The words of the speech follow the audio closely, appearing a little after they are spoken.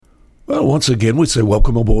Well, once again, we say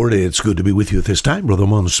welcome aboard. It's good to be with you at this time. Brother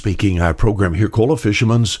Munn speaking. Our program here called A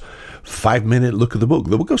Fisherman's 5-Minute Look at the Book.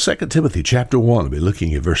 The book of 2 Timothy, chapter 1. We'll be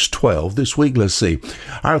looking at verse 12. This week, let's see.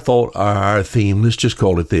 Our theme, let's just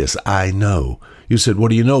call it this, I know. You said, what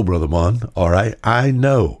do you know, Brother Munn? All right, I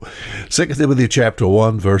know. 2 Timothy, chapter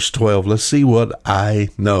 1, verse 12. Let's see what I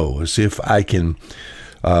know. Let's see if I can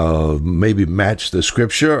maybe match the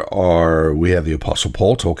scripture, or we have the Apostle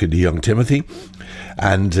Paul talking to young Timothy,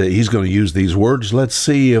 and he's going to use these words. Let's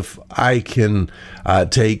see if I can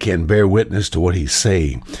take and bear witness to what he's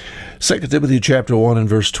saying. 2 Timothy chapter 1 and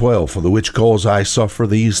verse 12, for the which cause I suffer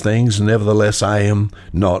these things, nevertheless I am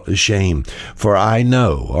not ashamed. For I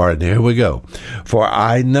know, all right, there we go. For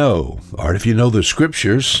I know, all right, if you know the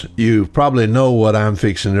scriptures, you probably know what I'm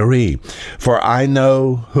fixing to read. For I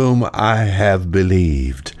know whom I have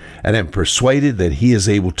believed, and am persuaded that he is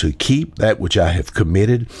able to keep that which I have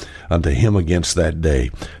committed unto him against that day.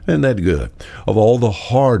 Isn't that good? Of all the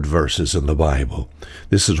hard verses in the Bible,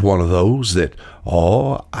 this is one of those that,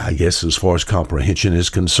 I guess as far as comprehension is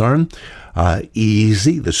concerned,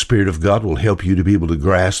 easy. The Spirit of God will help you to be able to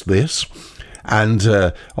grasp this. And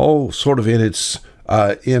sort of in its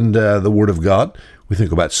in the Word of God, we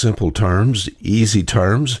think about simple terms, easy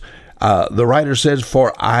terms. The writer says,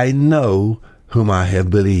 for I know whom I have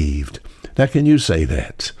believed. Now, can you say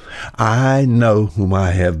that? I know whom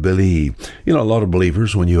I have believed. You know, a lot of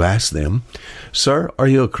believers, when you ask them, sir, are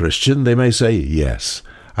you a Christian? They may say, yes.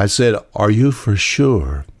 I said, are you for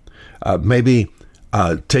sure? Maybe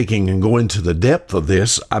taking and going to the depth of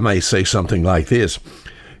this, I may say something like this.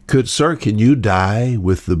 Can you die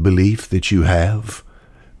with the belief that you have?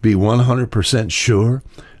 Be 100% sure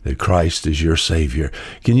that Christ is your Savior.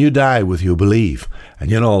 Can you die with your belief? And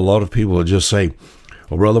you know, a lot of people will just say,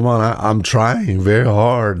 well, Brother Mon, I'm trying very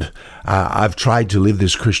hard. I've tried to live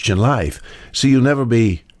this Christian life. So you'll never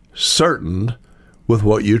be certain with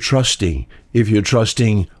what you're trusting. If you're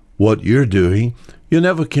trusting what you're doing, you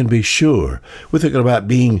never can be sure. We're thinking about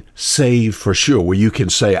being saved for sure, where you can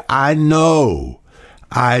say, I know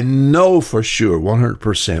for sure,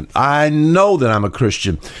 100%. I know that I'm a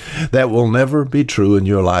Christian. That will never be true in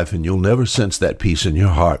your life, and you'll never sense that peace in your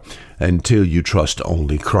heart until you trust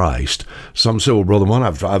only Christ. Some say, well, Brother Mon,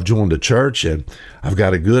 I've joined a church, and I'm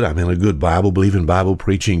in a good Bible-believing,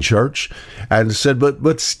 Bible-preaching church, and said,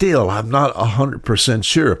 but still, I'm not 100%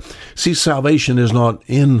 sure. See, salvation is not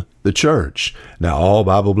in the church. Now, all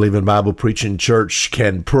Bible-believing, Bible-preaching church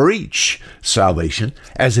can preach salvation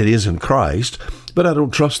as it is in Christ, but I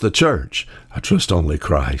don't trust the church. I trust only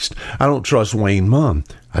Christ. I don't trust Wayne Munn.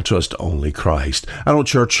 I trust only Christ. I don't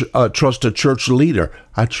trust a church leader.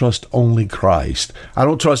 I trust only Christ. I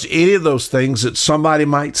don't trust any of those things that somebody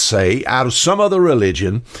might say out of some other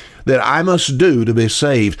religion that I must do to be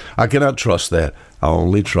saved. I cannot trust that. I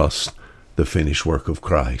only trust the finished work of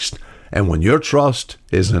Christ. And when your trust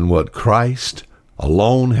is in what Christ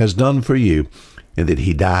alone has done for you, and that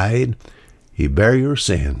he died, he bare your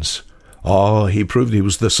sins. He proved he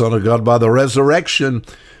was the Son of God by the resurrection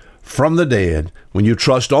from the dead. When you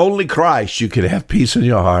trust only Christ, you can have peace in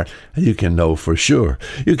your heart, and you can know for sure.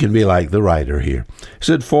 You can be like the writer here. He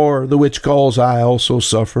said, for the which cause I also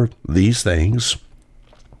suffer these things.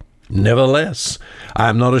 Nevertheless, I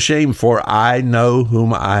am not ashamed, for I know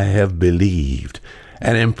whom I have believed,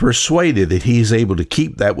 and am persuaded that he is able to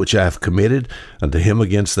keep that which I have committed unto him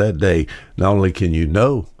against that day. Not only can you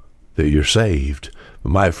know that you're saved,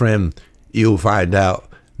 but my friend, you'll find out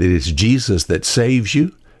that it's Jesus that saves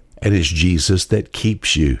you, and it's Jesus that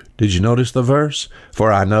keeps you. Did you notice the verse?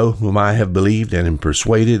 For I know whom I have believed, and am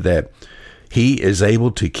persuaded that he is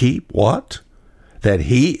able to keep what? That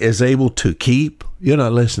he is able to keep, you're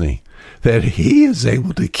not listening, that he is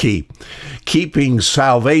able to keep. Keeping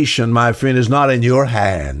salvation, my friend, is not in your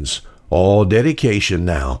hands. All dedication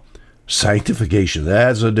now. Sanctification,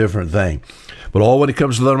 that's a different thing. But all when it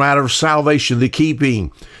comes to the matter of salvation, the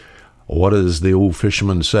keeping, what does the old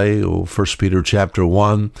fisherman say? 1 Peter chapter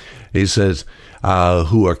 1, he says,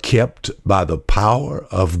 who are kept by the power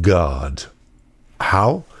of God.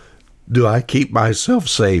 How do I keep myself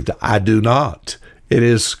saved? I do not. It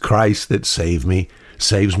is Christ that saves me.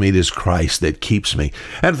 It is Christ that keeps me.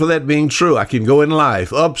 And for that being true, I can go in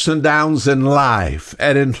life, ups and downs in life.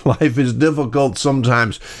 And in life is difficult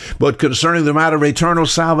sometimes. But concerning the matter of eternal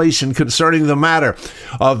salvation, concerning the matter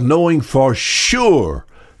of knowing for sure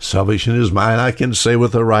salvation is mine, I can say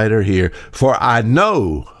with the writer here, for I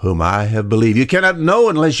know whom I have believed. You cannot know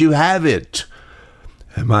unless you have it.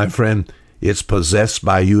 And my friend, it's possessed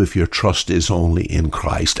by you if your trust is only in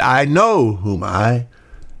Christ. I know whom I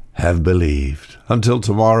have believed. Until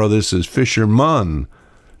tomorrow, this is Fisher Munn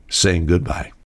saying goodbye.